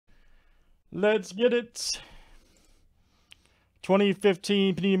Let's get it.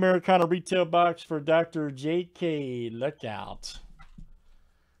 2015 Panini Americana retail box for Dr. J.K. Look out.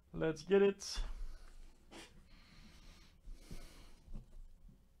 Let's get it.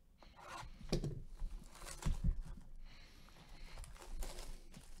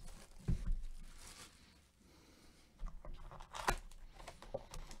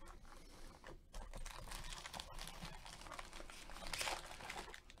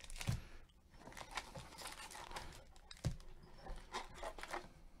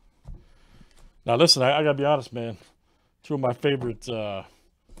 Now listen, I gotta be honest, man. Two of my favorite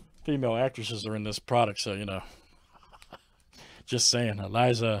female actresses are in this product, so you know. Just saying,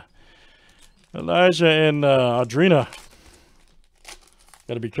 Elijah and Audrina.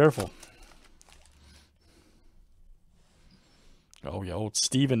 Gotta be careful. Oh yeah, old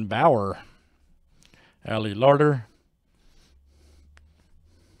Stephen Bauer, Ali Larder.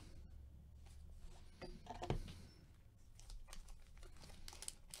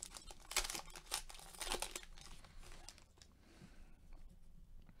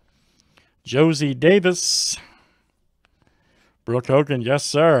 Josie Davis. Brooke Hogan, yes,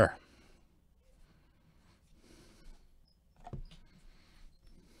 sir.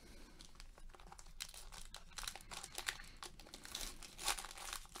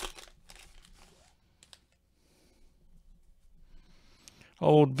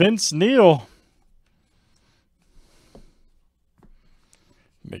 Old Vince Neil.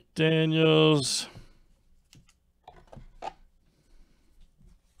 McDaniels.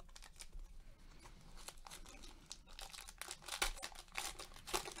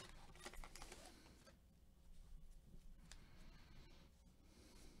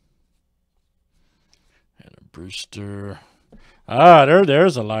 Brewster. Ah,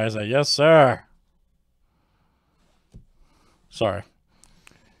 there's Eliza. Yes, sir. Sorry.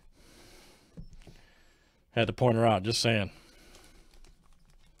 Had to point her out. Just saying.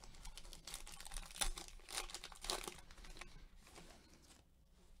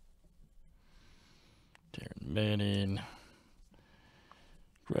 Darren Manning.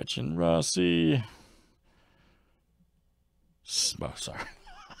 Gretchen Rossi. Oh, sorry.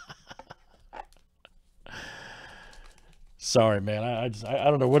 Sorry, man. I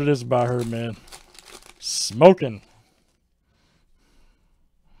don't know what it is about her, man. Smoking.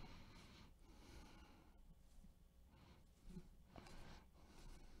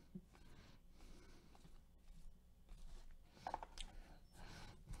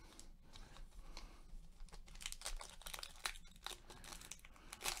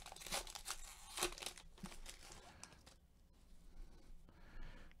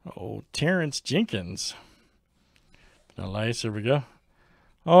 Oh, Terrence Jenkins. Nice, here we go.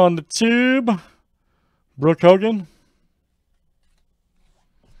 On the tube, Brooke Hogan.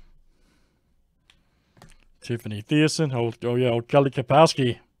 Tiffany Thiessen. Oh yeah, old Kelly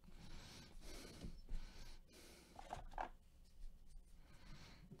Kapowski.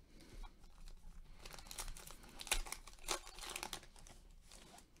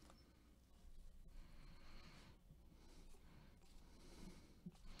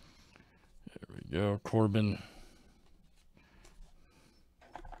 There we go, Corbin.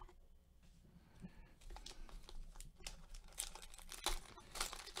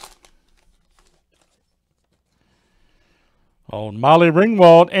 Oh, Molly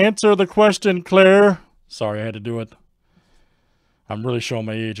Ringwald, answer the question, Claire. Sorry, I had to do it. I'm really showing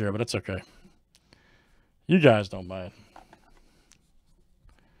my age here, but it's okay. You guys don't mind.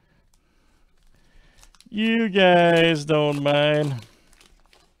 You guys don't mind.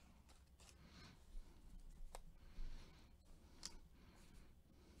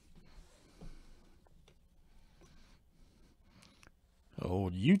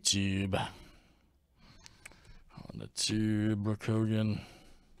 Old YouTube. On the tube, Brooke Hogan.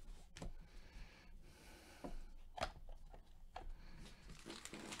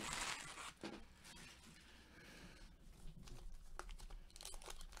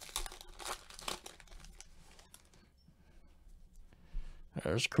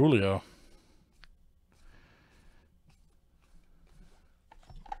 There's Coolio.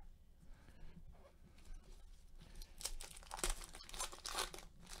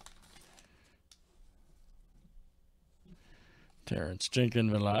 Terrence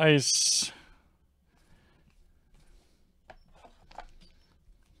Jenkins, Vanilla Ice.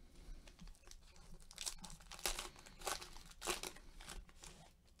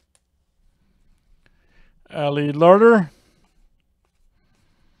 Ali Larder.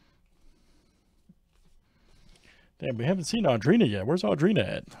 Damn, we haven't seen Audrina yet. Where's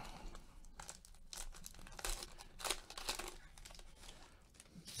Audrina at?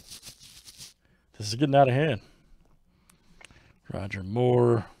 This is getting out of hand. Roger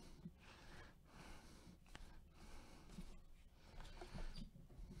Moore.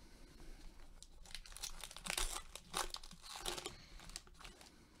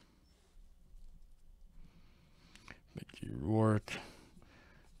 Mickey Rourke.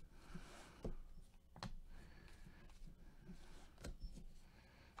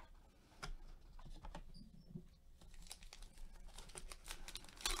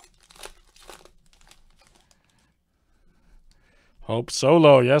 Hope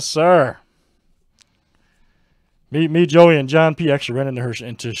Solo, yes, sir. Me, Joey, and John P. actually ran into her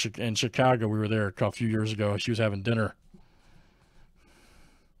in Chicago. We were there a few years ago. She was having dinner.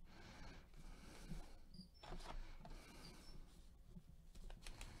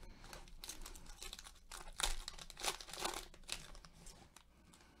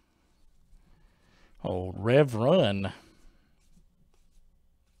 Old Rev Run.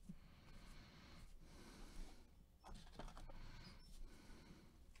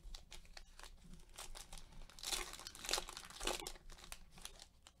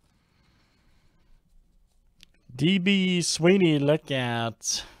 DB Sweeney, look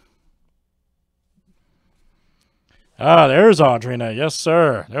out. Ah, there's Audrina. Yes,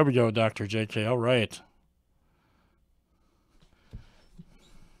 sir. There we go, Dr. JK. All right.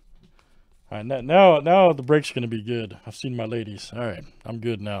 All right, now the break's going to be good. I've seen my ladies. All right, I'm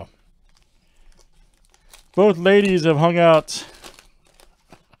good now. Both ladies have hung out.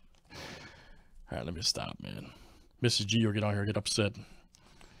 All right, let me stop, man. Mrs. G will get on here and get upset.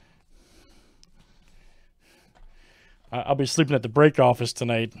 I'll be sleeping at the break office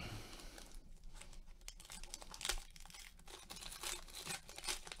tonight.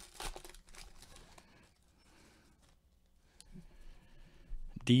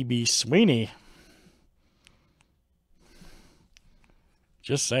 DB Sweeney.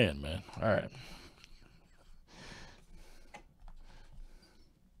 Just saying, man. All right.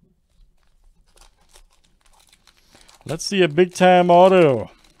 Let's see a big-time auto.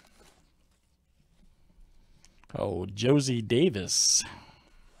 Oh, Josie Davis.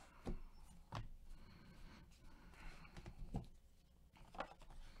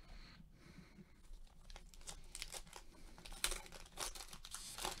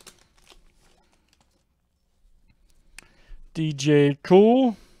 DJ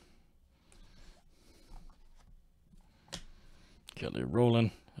Cool. Kelly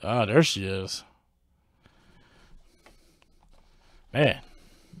Rowland. Ah, there she is. Man.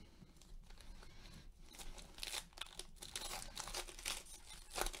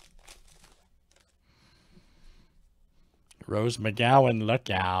 Rose McGowan, look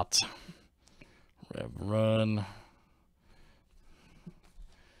out. Rev Run.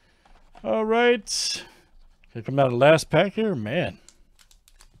 All right. Can come out of the last pack here? Man.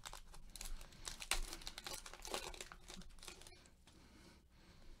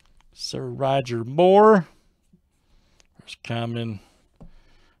 Sir Roger Moore. There's Common.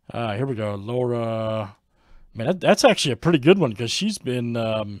 Here we go. Laura. Man, that's actually a pretty good one because she's been,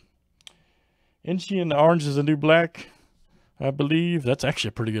 isn't she in Orange is the New Black? I believe that's actually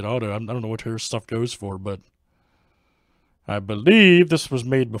a pretty good auto. I don't know what her stuff goes for, but I believe this was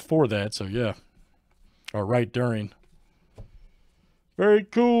made before that. So yeah, or right during. Very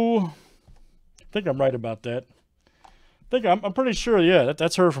cool. I think I'm right about that. I'm pretty sure. Yeah,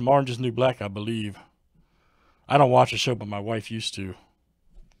 that's her from Orange is the New Black, I believe. I don't watch the show, but my wife used to.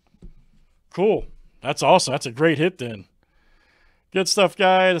 Cool. That's awesome. That's a great hit then. Good stuff,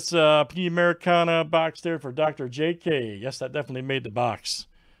 guys. It's Panini Americana box there for Dr. JK. Yes, that definitely made the box.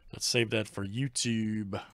 Let's save that for YouTube.